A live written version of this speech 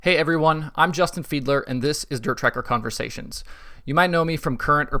Hey everyone, I'm Justin Fiedler, and this is Dirt Tracker Conversations. You might know me from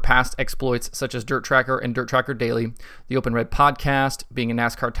current or past exploits such as Dirt Tracker and Dirt Tracker Daily, the Open Red podcast, being a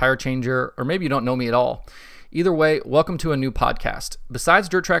NASCAR tire changer, or maybe you don't know me at all. Either way, welcome to a new podcast. Besides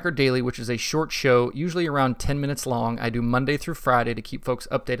Dirt Tracker Daily, which is a short show, usually around 10 minutes long, I do Monday through Friday to keep folks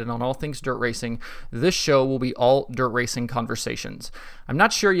updated on all things dirt racing. This show will be all dirt racing conversations. I'm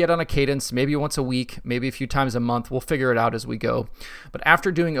not sure yet on a cadence, maybe once a week, maybe a few times a month. We'll figure it out as we go. But after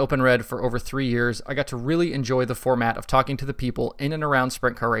doing Open Red for over 3 years, I got to really enjoy the format of talking to the people in and around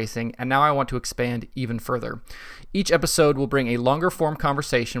sprint car racing, and now I want to expand even further. Each episode will bring a longer form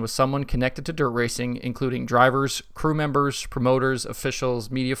conversation with someone connected to dirt racing, including drivers, crew members, promoters, officials,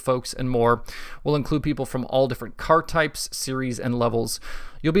 media folks, and more. We'll include people from all different car types, series, and levels.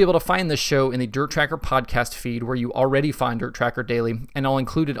 You'll be able to find this show in the Dirt Tracker podcast feed where you already find Dirt Tracker Daily, and I'll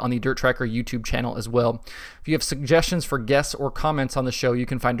include it on the Dirt Tracker YouTube channel as well. If you have suggestions for guests or comments on the show, you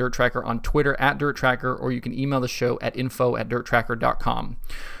can find Dirt Tracker on Twitter at Dirt Tracker, or you can email the show at info@dirttracker.com.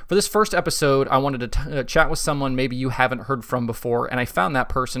 For this first episode, I wanted to chat with someone maybe you haven't heard from before, and I found that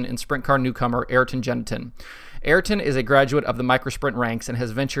person in sprint car newcomer Ayrton Genneton. Ayrton is a graduate of the microsprint ranks and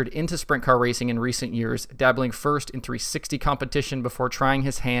has ventured into sprint car racing in recent years, dabbling first in 360 competition before trying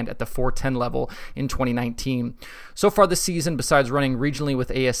his hand at the 410 level in 2019. So far this season, besides running regionally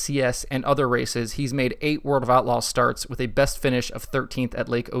with ASCS and other races, he's made 8 World of Outlaws starts with a best finish of 13th at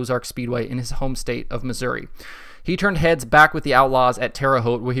Lake Ozark Speedway in his home state of Missouri. He turned heads back with the Outlaws at Terre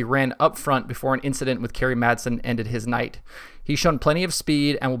Haute, where he ran up front before an incident with Kerry Madsen ended his night. He's shown plenty of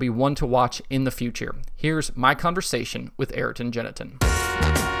speed and will be one to watch in the future. Here's my conversation with Ayrton Genneton.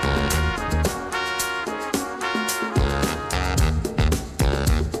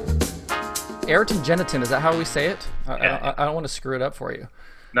 Ayrton Genneton, is that how we say it? Yeah. I don't want to screw it up for you.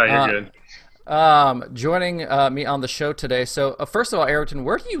 No, you're good. Joining me on the show today. So first of all, Ayrton,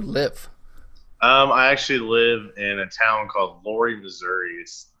 where do you live? I actually live in a town called Laurie, Missouri.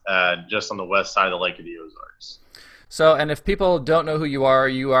 It's just on the west side of the Lake of the Ozarks. So, and if people don't know who you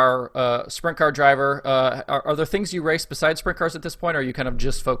are a sprint car driver. Are there things you race besides sprint cars at this point, or are you kind of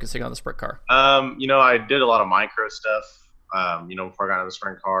just focusing on the sprint car? I did a lot of micro stuff, before I got into the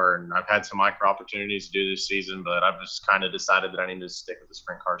sprint car, and I've had some micro opportunities to do this season, but I've just kind of decided that I need to stick with the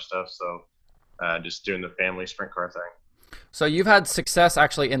sprint car stuff. So, just doing the family sprint car thing. So you've had success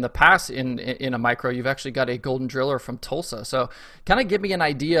actually in the past in a micro. You've actually got a golden driller from Tulsa. So kind of give me an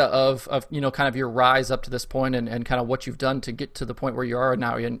idea of kind of your rise up to this point and kind of what you've done to get to the point where you are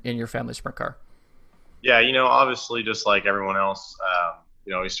now in your family sprint car. Yeah, obviously just like everyone else,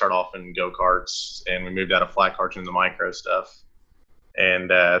 we start off in go-karts and we moved out of flat karts into the micro stuff. And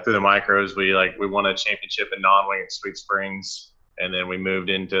through the micros, we won a championship in non-wing at Sweet Springs. And then we moved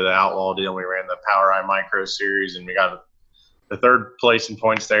into the Outlaw deal. We ran the Power Eye Micro Series and we got the third place in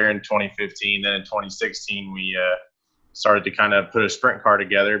points there in 2015. Then in 2016, we started to kind of put a sprint car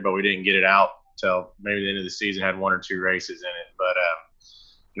together, but we didn't get it out until maybe the end of the season, had 1 or 2 races in it. But,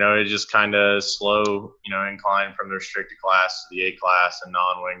 it just kind of slow, incline from the restricted class to the A class and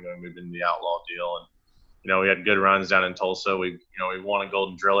non-wing. Then we moved into the Outlaw deal. And, we had good runs down in Tulsa. We won a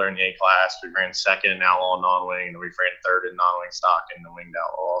golden driller in the A class. We ran second in Outlaw non-wing, and we ran third in non-wing stock in the winged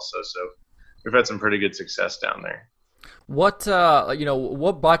Outlaw also. So we've had some pretty good success down there. What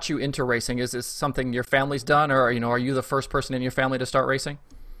brought you into racing? Is this something your family's done, or are you the first person in your family to start racing?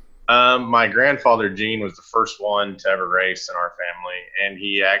 My grandfather Gene was the first one to ever race in our family, and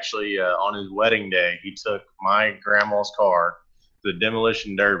he actually on his wedding day he took my grandma's car to the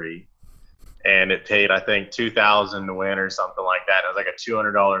demolition derby, and it paid I think $2,000 to win or something like that. It was like a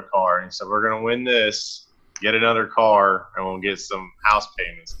 $200 car, and he said we're gonna win this, get another car, and we'll get some house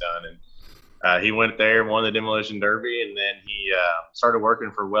payments done. And he went there, won the demolition derby, and then he started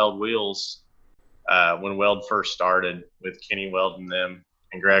working for Weld Wheels when Weld first started with Kenny Weld and them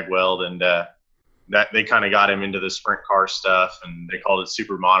and Greg Weld, and that they kind of got him into the sprint car stuff, and they called it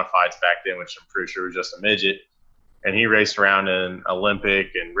super modifieds back then, which I'm pretty sure was just a midget. And he raced around in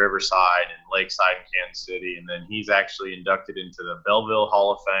Olympic and Riverside and Lakeside and Kansas City, and then he's actually inducted into the Belleville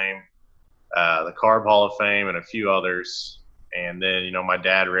Hall of Fame, the Carb Hall of Fame, and a few others. And then my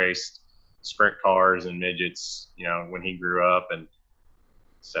dad raced sprint cars and midgets, when he grew up, and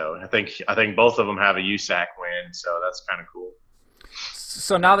so I think both of them have a USAC win, so that's kind of cool.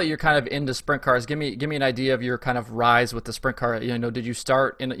 So now that you're kind of into sprint cars, give me an idea of your kind of rise with the sprint car. Did you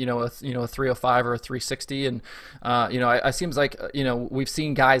start in a 305 or a 360? And it seems like we've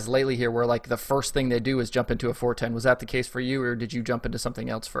seen guys lately here where like the first thing they do is jump into a 410. Was that the case for you, or did you jump into something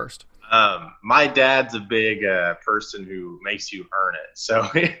else first? My dad's a big person who makes you earn it. So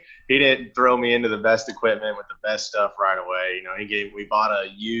he didn't throw me into the best equipment with the best stuff right away. You know, we bought a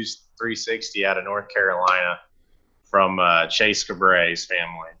used 360 out of North Carolina from Chase Cabrer's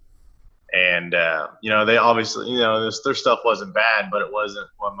family. And, they obviously, their stuff wasn't bad, but it wasn't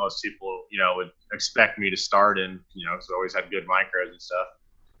what most people, would expect me to start in, because I always had good micros and stuff.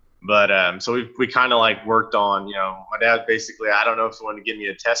 But so we kind of like worked on, my dad basically, I don't know if he wanted to give me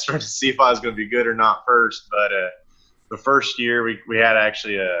a test run to see if I was going to be good or not first. But the first year we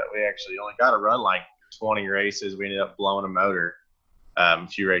actually only got to run like 20 races. We ended up blowing a motor a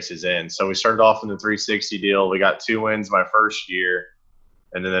few races in. So we started off in the 360 deal. We got 2 wins my first year.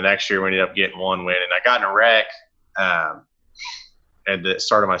 And then the next year we ended up getting 1 win. And I got in a wreck at the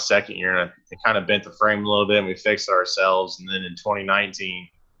start of my second year. And I kind of bent the frame a little bit and we fixed it ourselves. And then in 2019,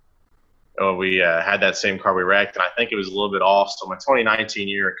 we had that same car we wrecked. And I think it was a little bit off. So my 2019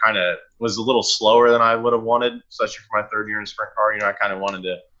 year kind of was a little slower than I would have wanted, especially for my third year in sprint car. I kind of wanted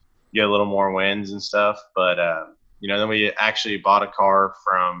to get a little more wins and stuff. But, then we actually bought a car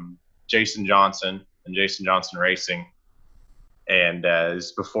from Jason Johnson and Jason Johnson Racing. And it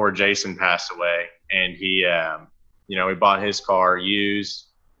was before Jason passed away. And he, we bought his car used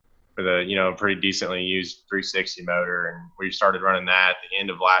with a, pretty decently used 360 motor. And we started running that at the end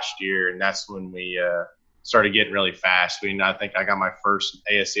of last year. And that's when we started getting really fast. I think I got my first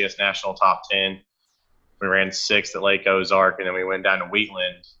ASCS National Top 10. We ran 6th at Lake Ozark. And then we went down to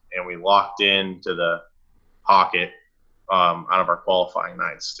Wheatland and we locked into the pocket out of our qualifying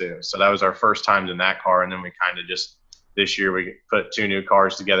nights too. So that was our first time in that car. And then we kind of just, this year we put 2 new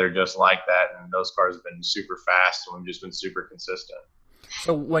cars together just like that, and those cars have been super fast, and we've just been super consistent.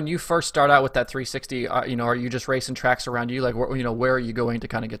 So when you first start out with that 360, are you just racing tracks around you? Like, where are you going to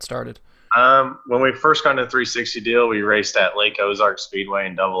kind of get started? When we first got into the 360 deal, we raced at Lake Ozark Speedway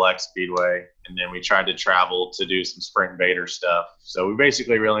and Double X Speedway, and then we tried to travel to do some Sprint Invader stuff. So we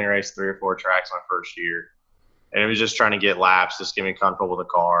basically really raced 3 or 4 tracks my first year, and it was just trying to get laps, just getting comfortable with the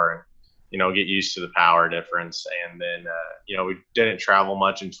car, and get used to the power difference. And then, we didn't travel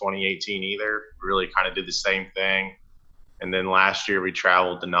much in 2018 either. We really kind of did the same thing. And then last year we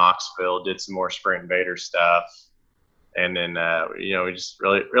traveled to Knoxville, did some more Sprint Invader stuff. And then, we just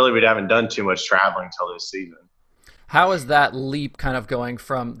really, we haven't done too much traveling until this season. How is that leap kind of going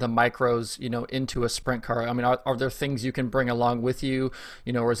from the micros, into a sprint car? I mean, are there things you can bring along with you,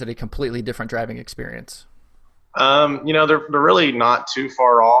 or is it a completely different driving experience? They're really not too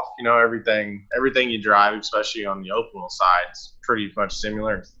far off. Everything you drive, especially on the open wheel side, is pretty much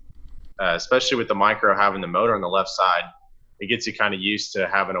similar. Especially with the micro having the motor on the left side, it gets you kind of used to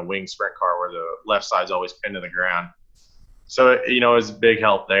having a wing sprint car where the left side's always pinned to the ground. So, it's a big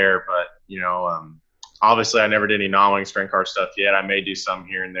help there. But, obviously I never did any non-wing sprint car stuff yet. I may do some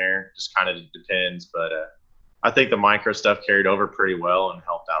here and there, just kind of depends. But I think the micro stuff carried over pretty well and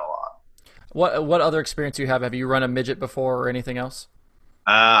helped out a lot. What other experience do you have? Have you run a midget before or anything else?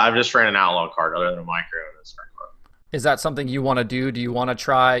 I've just ran an outlaw kart other than a micro and a sprint car. Is that something you want to do? Do you want to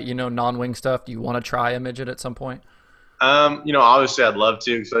try, non-wing stuff? Do you want to try a midget at some point? Obviously I'd love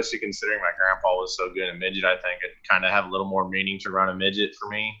to, especially considering my grandpa was so good at midget. I think it'd kind of have a little more meaning to run a midget for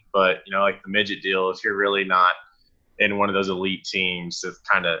me. But, like the midget deal, if you're really not in one of those elite teams, it's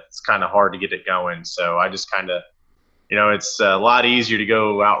kind of hard to get it going. So I just kind of, it's a lot easier to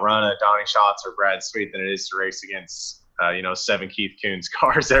go outrun a Donnie Schatz or Brad Sweet than it is to race against, 7 Keith Kunz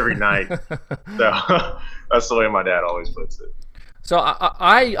cars every night. So that's the way my dad always puts it. So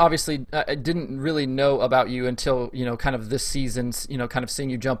I obviously didn't really know about you until, kind of this season's, kind of seeing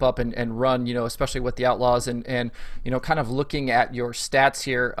you jump up and run, especially with the Outlaws and kind of looking at your stats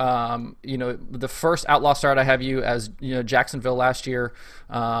here. The first Outlaw start I have you as, Jacksonville last year.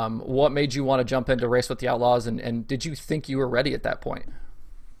 What made you want to jump into race with the Outlaws, and did you think you were ready at that point?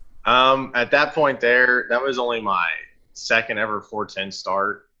 At that point that was only my second ever 410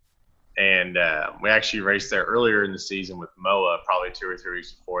 start. And we actually raced there earlier in the season with MOA, probably 2 or 3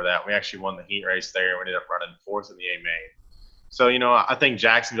 weeks before that. We actually won the heat race there, and we ended up running 4th in the A main. So, I think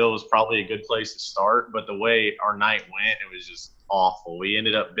Jacksonville was probably a good place to start, but the way our night went, it was just awful. We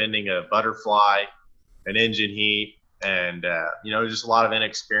ended up bending a butterfly, an engine heat, and, just a lot of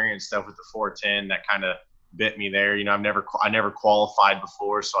inexperienced stuff with the 410 that kind of bit me there. I never qualified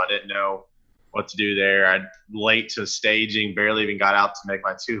before, so I didn't know what to do there. I late to staging, barely even got out to make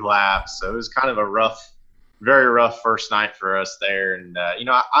my 2 laps. So it was kind of a very rough first night for us there. And,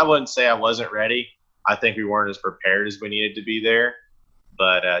 I wouldn't say I wasn't ready. I think we weren't as prepared as we needed to be there.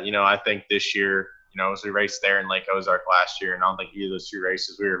 But, I think this year, as we raced there in Lake Ozark last year, and I don't think either of those 2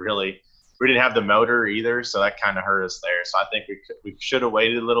 races, we didn't have the motor either. So that kind of hurt us there. So I think we should have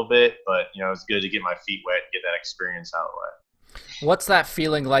waited a little bit, but, it's good to get my feet wet and get that experience out of the way. What's that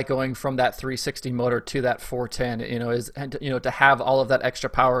feeling like going from that 360 motor to that 410? To have all of that extra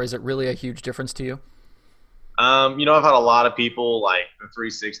power, is it really a huge difference to you? I've had a lot of people like the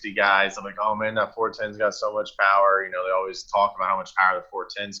 360 guys. I'm like, oh man, that 410's got so much power. They always talk about how much power the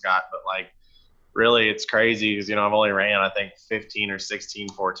 410's got, but like, really, it's crazy because I've only ran I think 15 or 16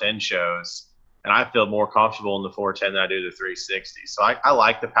 410 shows, and I feel more comfortable in the 410 than I do the 360. So I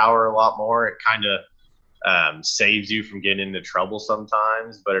like the power a lot more. It kind of saves you from getting into trouble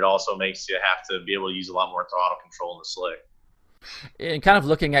sometimes, but it also makes you have to be able to use a lot more throttle control in the slick. And kind of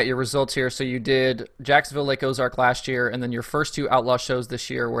looking at your results here, so you did Jacksonville, Lake Ozark last year, and then your first two Outlaw shows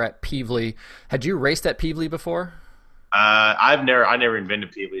this year were at Peevely. Had you raced at Peevely before? I never even been to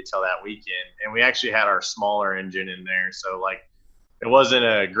Peevely until that weekend, and we actually had our smaller engine in there, so like it wasn't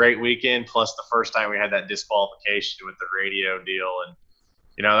a great weekend. Plus, the first time we had that disqualification with the radio deal, and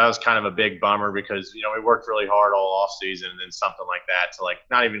that was kind of a big bummer because we worked really hard all off season, and then something like that to like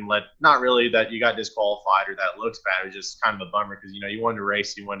not really that you got disqualified or that looks bad. It was just kind of a bummer because you wanted to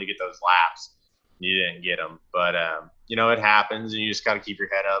race, you wanted to get those laps, and you didn't get them. But it happens, and you just got to keep your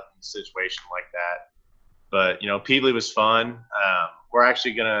head up in a situation like that. But Peevely was fun. We're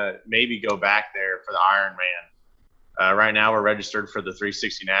actually gonna maybe go back there for the Ironman. Right now, we're registered for the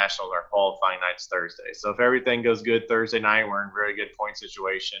 360 Nationals. Our qualifying night's Thursday. So if everything goes good Thursday night, we're in a very good point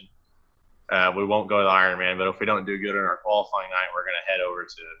situation. We won't go to the Ironman, but if we don't do good on our qualifying night, we're going to head over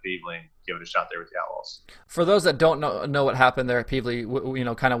to Peevely and give it a shot there with the Outlaws. For those that don't know what happened there at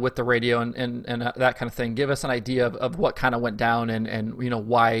Peevely, kind of with the radio and that kind of thing, give us an idea of what kind of went down and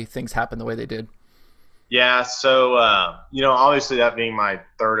why things happened the way they did. Yeah, so obviously that being my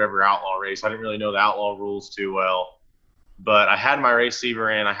third ever Outlaw race, I didn't really know the Outlaw rules too well. But I had my receiver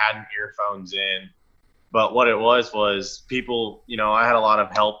in, I had earphones in. But what it was people, I had a lot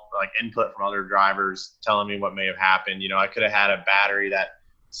of help, like input from other drivers telling me what may have happened. I could have had a battery that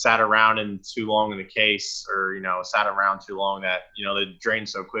sat around in too long in the case, or, sat around too long that, they drain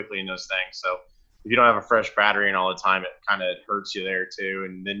so quickly in those things. So if you don't have a fresh battery in all the time, it kind of hurts you there too.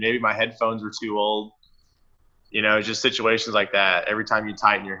 And then maybe my headphones were too old. Just situations like that. Every time you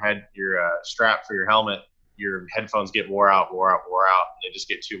tighten your strap for your helmet, your headphones get wore out. They just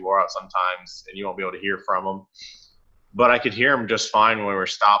get too wore out sometimes, and you won't be able to hear from them. But I could hear them just fine when we were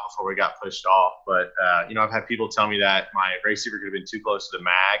stopped before we got pushed off. But, I've had people tell me that my receiver could have been too close to the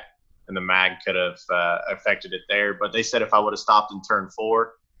mag, and the mag could have affected it there. But they said if I would have stopped in turn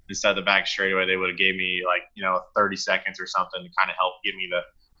 4 instead of the back straightaway, they would have gave me 30 seconds or something to kind of help give me the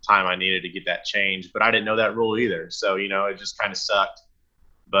time I needed to get that changed. But I didn't know that rule either. So, it just kind of sucked.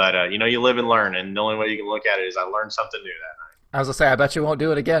 But, you live and learn, and the only way you can look at it is I learned something new that night. I was going to say, I bet you won't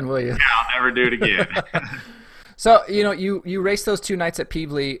do it again, will you? Yeah, I'll never do it again. So, you raced those 2 nights at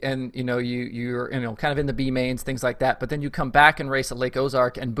Peevely, and, you're kind of in the B mains, things like that, but then you come back and race at Lake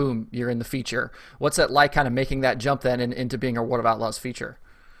Ozark, and boom, you're in the feature. What's it like kind of making that jump then into being a World of Outlaws feature?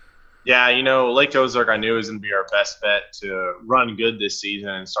 Yeah, Lake Ozark I knew was going to be our best bet to run good this season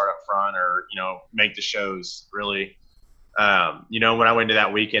and start up front or, make the shows really. When I went to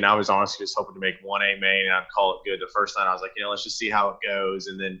that weekend, I was honestly just hoping to make 1A main and I'd call it good. The first night I was like, let's just see how it goes.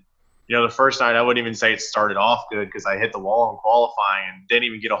 And then, the first night I wouldn't even say it started off good because I hit the wall in qualifying and didn't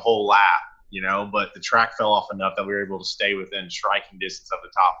even get a whole lap, but the track fell off enough that we were able to stay within striking distance of the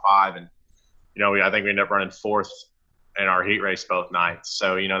top 5. And, I think we ended up running 4th in our heat race both nights.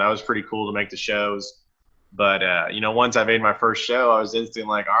 So, that was pretty cool to make the shows. But, once I made my first show, I was instantly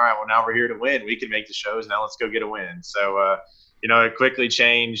like, all right, well, now we're here to win. We can make the shows. Now let's go get a win. So, it quickly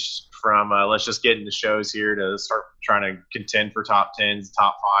changed from let's just get into shows here to start trying to contend for top 10s,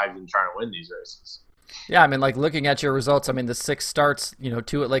 top 5s, and trying to win these races. Yeah, looking at your results, the 6 starts,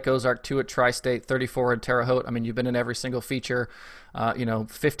 2 at Lake Ozark, 2 at Tri-State, 34 at Terre Haute. You've been in every single feature,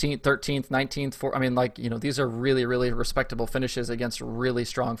 15th, 13th, 19th, 4th. These are really, really respectable finishes against really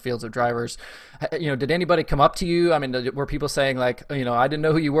strong fields of drivers. Did anybody come up to you? Were people saying I didn't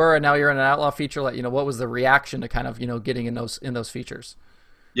know who you were and now you're in an Outlaw feature? What was the reaction to kind of, getting in those features?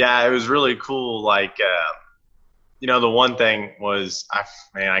 Yeah, it was really cool. The one thing was, I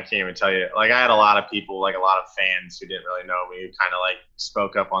can't even tell you. I had a lot of people, a lot of fans who didn't really know me, who kind of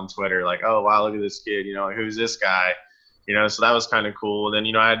spoke up on Twitter, oh wow, look at this kid, who's this guy, so that was kind of cool. And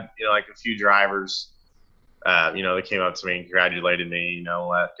then I had a few drivers, that came up to me and congratulated me.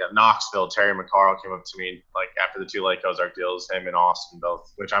 At Knoxville, Terry McCarl came up to me after the 2 Lake Ozark deals, him and Austin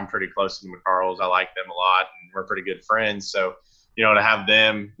both, which I'm pretty close to the McCarls. I like them a lot, and we're pretty good friends. So to have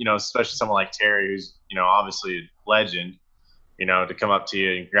them, especially someone like Terry, who's, obviously a legend, to come up to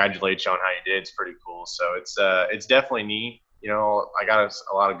you and congratulate you on how you did, it's pretty cool. So it's definitely neat. I got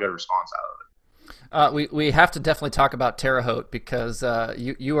a lot of good response out of it. We have to definitely talk about Terre Haute because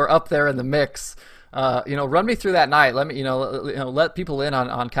you are up there in the mix. Run me through that night. Let me let people in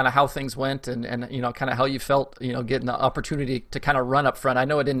on kind of how things went and kind of how you felt getting the opportunity to kind of run up front. I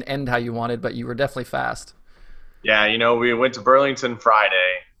know it didn't end how you wanted, but you were definitely fast. Yeah, we went to Burlington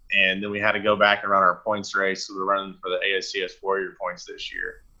Friday, and then we had to go back and run our points race. So we're running for the ASCS Warrior points this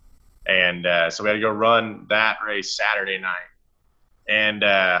year, and so we had to go run that race Saturday night. And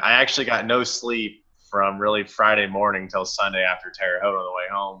I actually got no sleep from really Friday morning till Sunday after Terre Haute on the way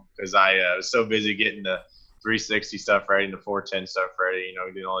home because I was so busy getting the 360 stuff ready and the 410 stuff ready,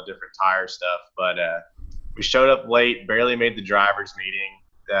 doing all the different tire stuff. But we showed up late, barely made the driver's meeting.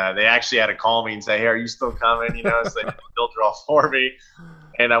 They actually had to call me and say, "Hey, are you still coming?" So they did the filter off for me.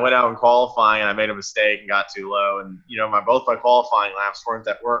 And I went out in qualifying, and I made a mistake and got too low. And both my qualifying laps weren't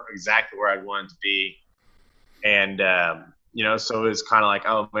exactly where I wanted to be. And so it was kind of like,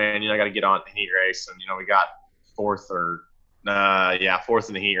 oh man, I got to get on the heat race. And we got fourth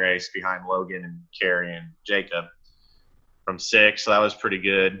in the heat race behind Logan and Kerry and Jacob from 6. So that was pretty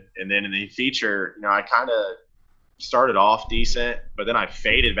good. And then in the feature, I kind of started off decent, but then I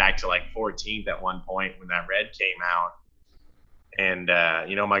faded back to like 14th at one point when that red came out. And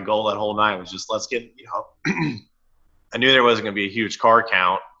my goal that whole night was just let's get I knew there wasn't going to be a huge car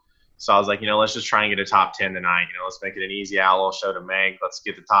count, so I was like, let's just try and get a top 10 tonight. Let's make it an easy outlaw show to make. Let's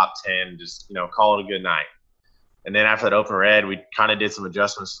get the top 10, just call it a good night. And then after that open red, we kind of did some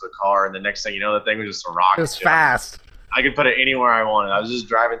adjustments to the car, and the next thing the thing was just a rocket. It was fast. I could put it anywhere I wanted. I was just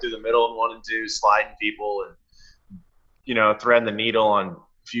driving through the middle and 1 and 2, sliding people and threading the needle on a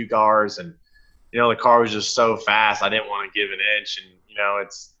few cars. And, the car was just so fast. I didn't want to give an inch. And,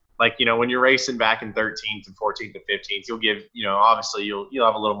 it's like, when you're racing back in 13th and 14th and 15th, you'll give, obviously you'll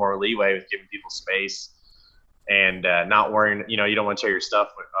have a little more leeway with giving people space and not worrying, you don't want to tear your stuff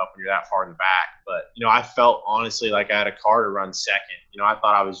up when you're that far in the back. But, I felt honestly like I had a car to run second. I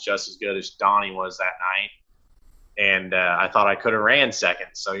thought I was just as good as Donnie was that night. And I thought I could have ran second.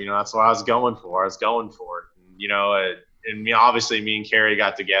 So, that's what I was going for. And obviously me and Kerry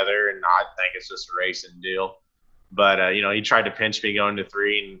got together, and I think it's just a racing deal. But, he tried to pinch me going to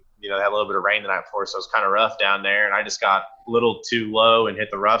 3, and, they had a little bit of rain the night before, so it was kind of rough down there. And I just got a little too low and hit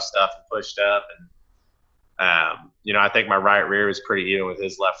the rough stuff and pushed up. And, I think my right rear was pretty even with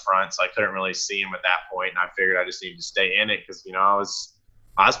his left front, so I couldn't really see him at that point. And I figured I just needed to stay in it because, I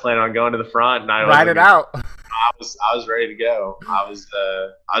was planning on going to the front. And ride it out. I was ready to go. I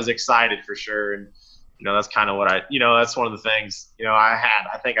was excited for sure. And, that's kind of what that's one of the things,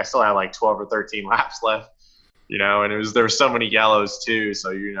 I think I still had like 12 or 13 laps left, and there were so many yellows too.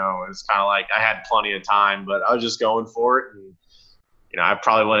 So, it was kind of like I had plenty of time, but I was just going for it. And, I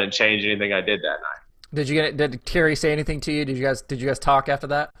probably wouldn't change anything I did that night. Did Kerry say anything to you? Did you guys talk after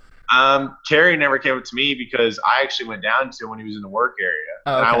that? Kerry never came up to me because I actually went down to him when he was in the work area.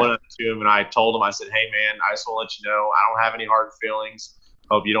 Oh, okay. And I went up to him and I told him, I said, "Hey man, I just want to let you know, I don't have any hard feelings.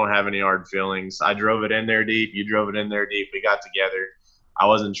 Hope you don't have any hard feelings. I drove it in there deep. You drove it in there deep. We got together. I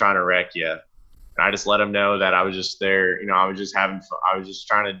wasn't trying to wreck you." And I just let him know that I was just there. I was just having fun. I was just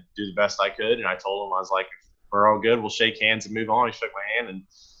trying to do the best I could. And I told him, I was like, if we're all good, we'll shake hands and move on. He shook my hand and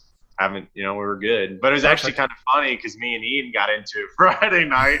we were good. But it was actually kind of funny because me and Ian got into it Friday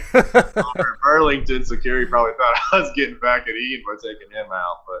night over Burlington. So Kerry probably thought I was getting back at Ian by taking him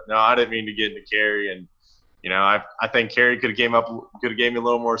out. But no, I didn't mean to get into Kerry. And I think Kerry could have gave me a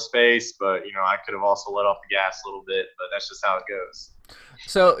little more space, but I could have also let off the gas a little bit. But that's just how it goes.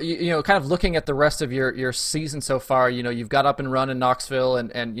 So kind of looking at the rest of your season so far, you've got up and run in Knoxville,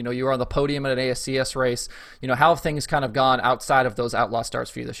 and you were on the podium at an ASCS race. How have things kind of gone outside of those outlaw starts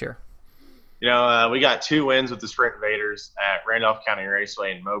for you this year? We got 2 wins with the Sprint Invaders at Randolph County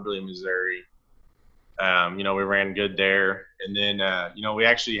Raceway in Moberly, Missouri. We ran good there, and then we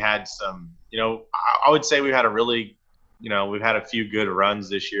actually had some. I would say we've had we've had a few good runs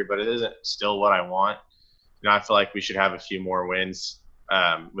this year, but it isn't still what I want. I feel like we should have a few more wins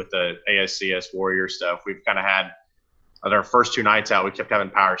with the ASCS Warrior stuff. We've kind of had our first 2 nights out, we kept having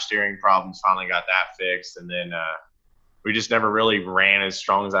power steering problems, finally got that fixed. And then we just never really ran as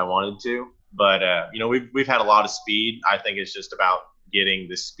strong as I wanted to. But, we've had a lot of speed. I think it's just about getting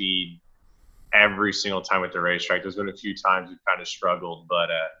the speed every single time at the racetrack. There's been a few times we've kind of struggled, but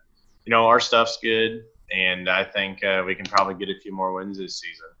our stuff's good, and I think we can probably get a few more wins this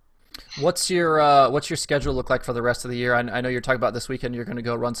season. What's your schedule look like for the rest of the year? I know you're talking about this weekend you're going to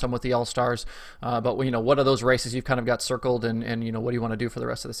go run some with the All-Stars, but what are those races you've kind of got circled, and what do you want to do for the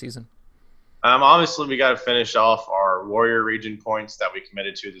rest of the season? Obviously, we got to finish off our Warrior Region points that we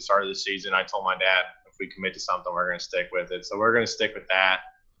committed to at the start of the season. I told my dad if we commit to something, we're going to stick with it. So we're going to stick with that.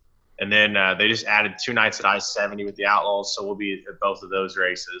 And then they just added 2 nights at I-70 with the Outlaws, so we'll be at both of those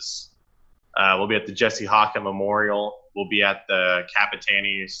races. We'll be at the Jesse Hawken Memorial. We'll be at the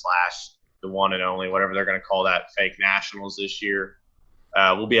Capitani / the one and only, whatever they're going to call that, fake nationals this year.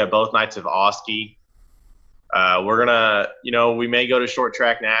 We'll be at both nights of Oski. We're going to, we may go to short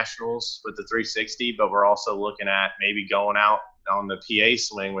track nationals with the 360, but we're also looking at maybe going out on the PA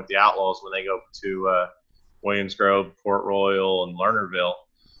swing with the Outlaws when they go to Williams Grove, Port Royal, and Lernerville.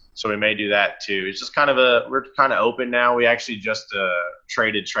 So we may do that too. It's just we're kind of open now. We actually just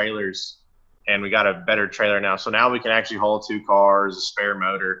traded trailers, and we got a better trailer now. So now we can actually haul 2 cars, a spare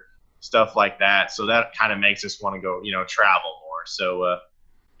motor, stuff like that. So that kind of makes us want to go, travel more. So,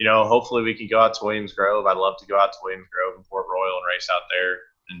 hopefully we can go out to Williams Grove. I'd love to go out to Williams Grove and Port Royal and race out there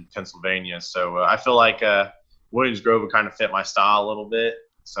in Pennsylvania. So I feel like Williams Grove would kind of fit my style a little bit.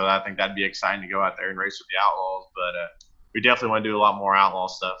 So I think that'd be exciting to go out there and race with the Outlaws. But we definitely want to do a lot more Outlaw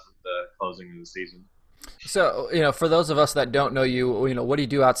stuff at the closing of the season. So, for those of us that don't know you, what do you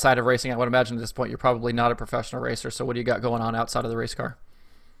do outside of racing? I would imagine at this point you're probably not a professional racer. So what do you got going on outside of the race car?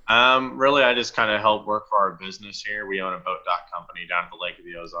 Really, I just kind of help work for our business here. We own a boat dock company down at the Lake of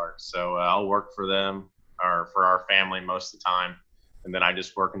the Ozarks. So I'll work for them or for our family most of the time. And then I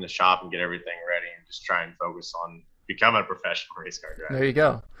just work in the shop and get everything ready and just try and focus on becoming a professional race car driver. There you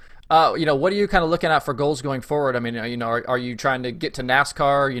go. What are you kind of looking at for goals going forward? I mean, are you trying to get to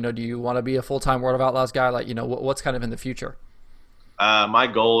NASCAR? Do you want to be a full-time World of Outlaws guy? Like, what's kind of in the future? My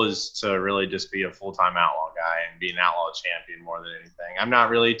goal is to really just be a full-time outlaw guy and be an outlaw champion more than anything. I'm not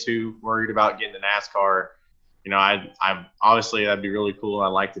really too worried about getting to NASCAR. I'm obviously that'd be really cool. I'd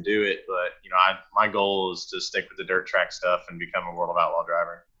like to do it, but my goal is to stick with the dirt track stuff and become a World of Outlaw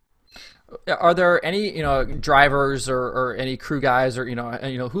driver. Are there any drivers or any crew guys or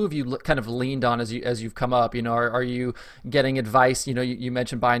who have you kind of leaned on as you've come up? Are you getting advice? You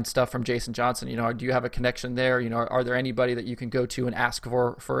mentioned buying stuff from Jason Johnson. Do you have a connection there? Are there anybody that you can go to and ask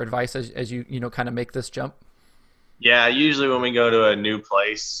for advice as you kind of make this jump? Yeah, usually when we go to a new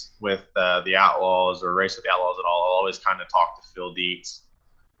place with the Outlaws or race with the Outlaws at all, I'll always kind of talk to Phil Dietz.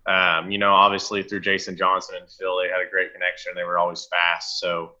 Obviously through Jason Johnson and Phil, they had a great connection. They were always fast,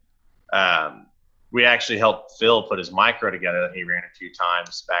 so. We actually helped Phil put his micro together that he ran a few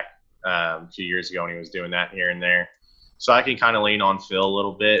times back a few years ago when he was doing that here and there. So I can kind of lean on Phil a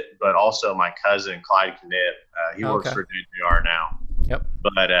little bit, but also my cousin, Clyde Knipp, he works for JGR now. Yep.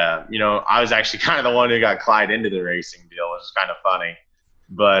 But, I was actually kind of the one who got Clyde into the racing deal, which is kind of funny.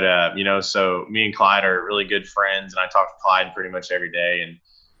 But, so me and Clyde are really good friends, and I talk to Clyde pretty much every day. And,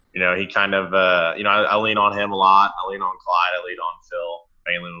 he kind of, I lean on him a lot. I lean on Clyde. I lean on Phil.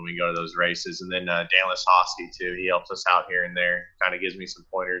 Mainly when we go to those races. And then Dan Lasowski too, he helps us out here and there, kind of gives me some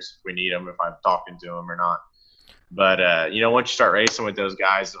pointers if we need them, if I'm talking to him or not. But once you start racing with those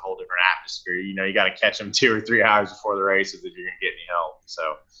guys, it's a whole different atmosphere. You got to catch them 2 or 3 hours before the races if you're gonna get any help.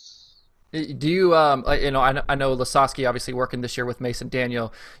 So do you I know Lasowski obviously working this year with Mason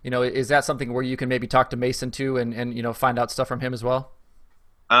Daniel, is that something where you can maybe talk to Mason too and find out stuff from him as well?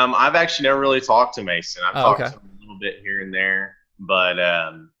 I've actually never really talked to Mason. I've talked to him a little bit here and there. But,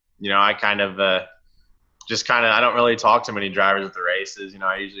 I kind of I don't really talk to many drivers at the races.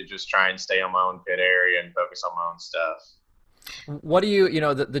 I usually just try and stay on my own pit area and focus on my own stuff. What do you,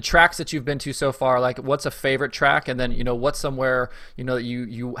 the tracks that you've been to so far, like what's a favorite track? And then, what's somewhere, that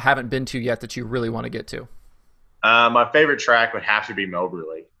you haven't been to yet that you really want to get to? My favorite track would have to be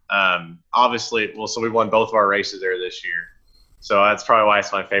Moberly. Obviously, so we won both of our races there this year. So that's probably why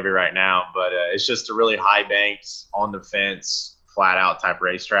it's my favorite right now. But it's just a really high banks, on the fence, flat out type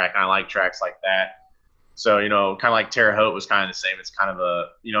racetrack. And I like tracks like that. So, kind of like Terre Haute was kind of the same. It's kind of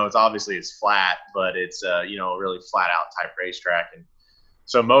it's obviously it's flat, but it's, a really flat out type racetrack. And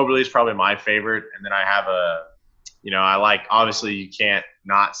so Moberly is probably my favorite. And then I have I like, obviously you can't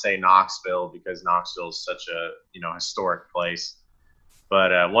not say Knoxville because Knoxville is such a, historic place.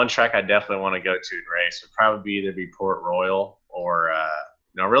 But one track I definitely want to go to and race would probably either be Port Royal or,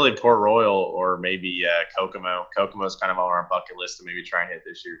 really Port Royal or maybe Kokomo. Kokomo is kind of on our bucket list to maybe try and hit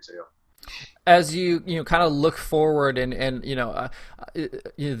this year too. As you kind of look forward and the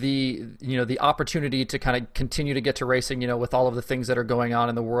opportunity to kind of continue to get to racing, with all of the things that are going on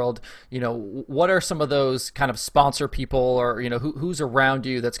in the world, what are some of those kind of sponsor people or who's around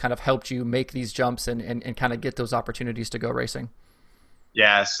you that's kind of helped you make these jumps and kind of get those opportunities to go racing?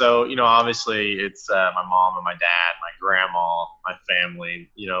 Yeah, so, obviously it's my mom and my dad, my grandma, my family,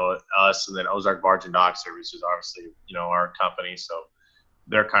 us, and then Ozark Barge and Dock Services, obviously, our company. So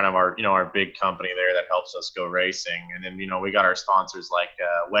they're kind of our big company there that helps us go racing. And then, we got our sponsors like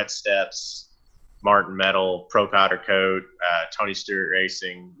Wet Steps, Martin Metal, Pro Powder Coat, Tony Stewart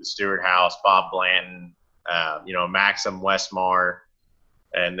Racing, the Stewart House, Bob Blanton, Maxim Westmar.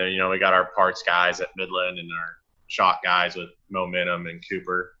 And then, we got our parts guys at Midland and our shot guys with Momentum and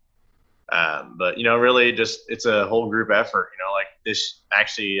Cooper. But, really just it's a whole group effort. Like this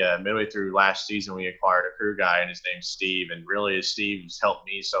actually midway through last season, we acquired a crew guy and his name's Steve. And really Steve's helped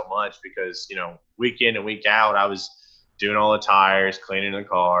me so much because, week in and week out, I was doing all the tires, cleaning the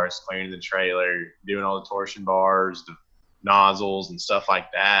cars, cleaning the trailer, doing all the torsion bars, the nozzles and stuff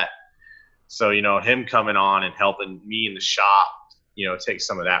like that. So, him coming on and helping me in the shop, take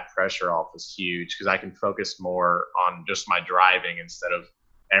some of that pressure off is huge because I can focus more on just my driving instead of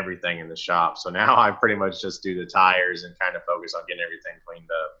everything in the shop. So now I pretty much just do the tires and kind of focus on getting everything cleaned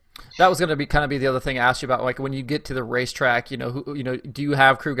up. That was going to be the other thing I asked you about. Like when you get to the racetrack, do you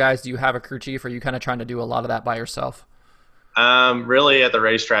have crew guys? Do you have a crew chief? Or are you kind of trying to do a lot of that by yourself? Really at the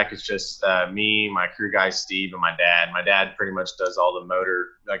racetrack, it's just me, my crew guy, Steve, and my dad. My dad pretty much does all the motor,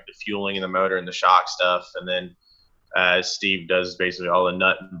 like the fueling in the motor and the shock stuff. And then Steve does basically all the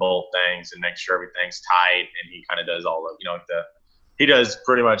nut and bolt things and makes sure everything's tight. And he kind of does all of, he does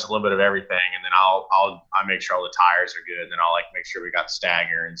pretty much a little bit of everything. And then I make sure all the tires are good. And then I'll make sure we got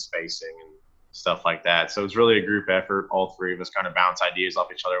stagger and spacing and stuff like that. So it's really a group effort. All three of us kind of bounce ideas off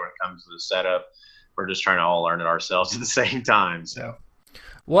each other when it comes to the setup. We're just trying to all learn it ourselves at the same time. So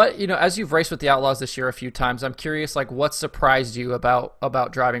what, as you've raced with the Outlaws this year a few times, I'm curious, what surprised you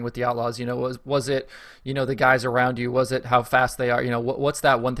about driving with the Outlaws? Was it, the guys around you? Was it how fast they are? What's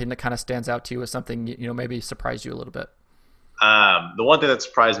that one thing that kind of stands out to you as something, maybe surprised you a little bit? The one thing that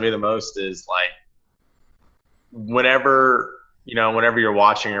surprised me the most is whenever you're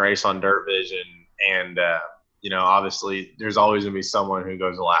watching a race on Dirt Vision and, obviously there's always going to be someone who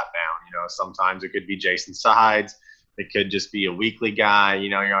goes a lap down. Sometimes it could be Jason Sides. It could just be a weekly guy.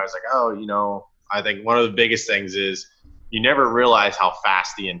 You're always like, I think one of the biggest things is you never realize how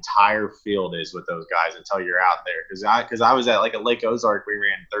fast the entire field is with those guys until you're out there. Because I was at at Lake Ozark, we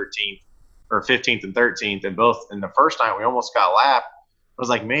ran 13th or 15th and 13th, and both in the first night we almost got lapped. I was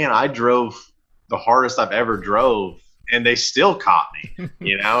like, man, I drove the hardest I've ever drove, and they still caught me.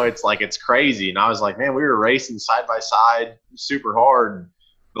 It's crazy. And I was like, man, we were racing side by side, super hard.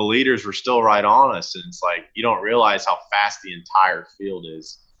 The leaders were still right on us. And it's you don't realize how fast the entire field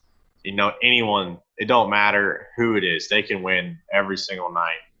is. Anyone, it don't matter who it is, they can win every single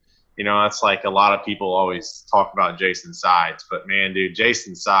night. That's a lot of people always talk about Jason Sides, but man, dude,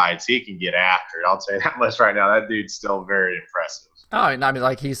 Jason Sides, he can get after it. I'll tell you that much right now. That dude's still very impressive. Oh, I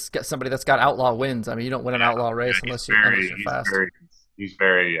mean, he's got somebody that's got outlaw wins. I mean, you don't win an outlaw race unless you're fast. He's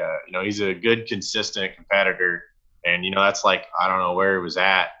very, he's a good, consistent competitor. And, that's I don't know where he was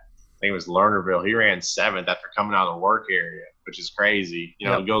at. I think it was Lernerville. He ran 7th after coming out of the work area, which is crazy. To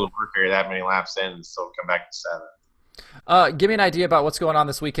go to the work area that many laps in and still come back to 7th. Give me an idea about what's going on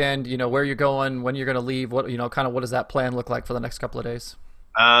this weekend, where you're going, when you're going to leave, what does that plan look like for the next couple of days?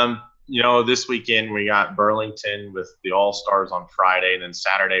 This weekend we got Burlington with the All-Stars on Friday, and then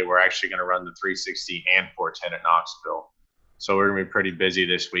Saturday we're actually going to run the 360 and 410 at Knoxville. So we're going to be pretty busy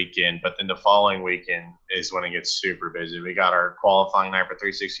this weekend, but then the following weekend is when it gets super busy. We got our qualifying night for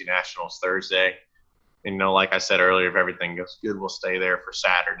 360 Nationals Thursday. And, like I said earlier, if everything goes good, we'll stay there for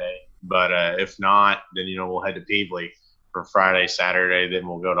Saturday. But if not, then, we'll head to Peevely for Friday, Saturday. Then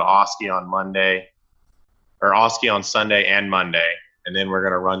we'll go to Oski on Sunday and Monday. And then we're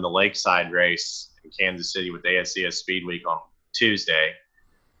going to run the Lakeside race in Kansas City with ASCS Speed Week on Tuesday.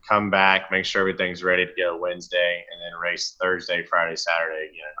 Come back, make sure everything's ready to go Wednesday, and then race Thursday, Friday, Saturday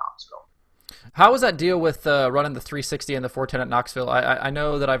again in Knoxville. How was that deal with running the 360 and the 410 at Knoxville? I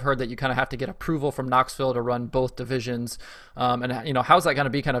know that I've heard that you kind of have to get approval from Knoxville to run both divisions. And how's that going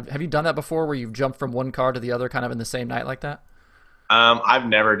to be? Have you done that before, where you've jumped from one car to the other, kind of in the same night like that? I've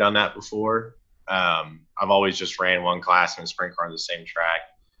never done that before. I've always just ran one class and a sprint car on the same track.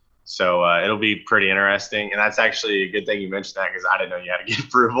 So it'll be pretty interesting. And that's actually a good thing you mentioned that, because I didn't know you had to get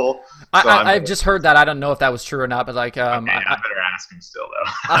approval. So I've just heard that. I don't know if that was true or not, but okay, I better ask him still,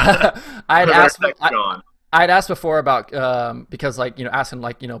 though. I'd asked before about because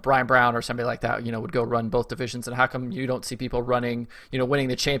asking Brian Brown or somebody like that would go run both divisions, and how come you don't see people running winning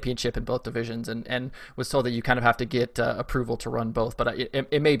the championship in both divisions, and was told that you kind of have to get approval to run both, but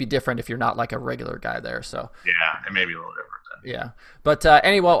it may be different if you're not like a regular guy there. So yeah, it may be a little different. Yeah. But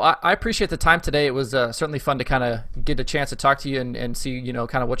anyway, I appreciate the time today. It was certainly fun to kind of get a chance to talk to you and see,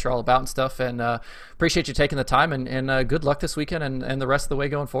 kind of what you're all about and stuff. And appreciate you taking the time, and good luck this weekend and the rest of the way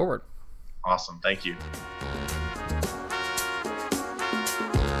going forward. Awesome. Thank you.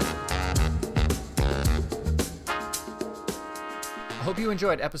 I Hope you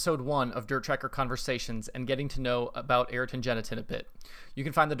enjoyed episode 1 of Dirt Tracker Conversations and getting to know about Ayrton Genitin a bit. You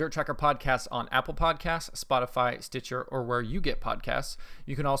can find the Dirt Tracker podcast on Apple Podcasts, Spotify, Stitcher, or where you get podcasts.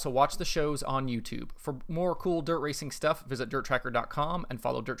 You can also watch the shows on YouTube. For more cool dirt racing stuff, visit dirttracker.com and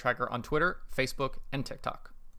follow Dirt Tracker on Twitter, Facebook, and TikTok.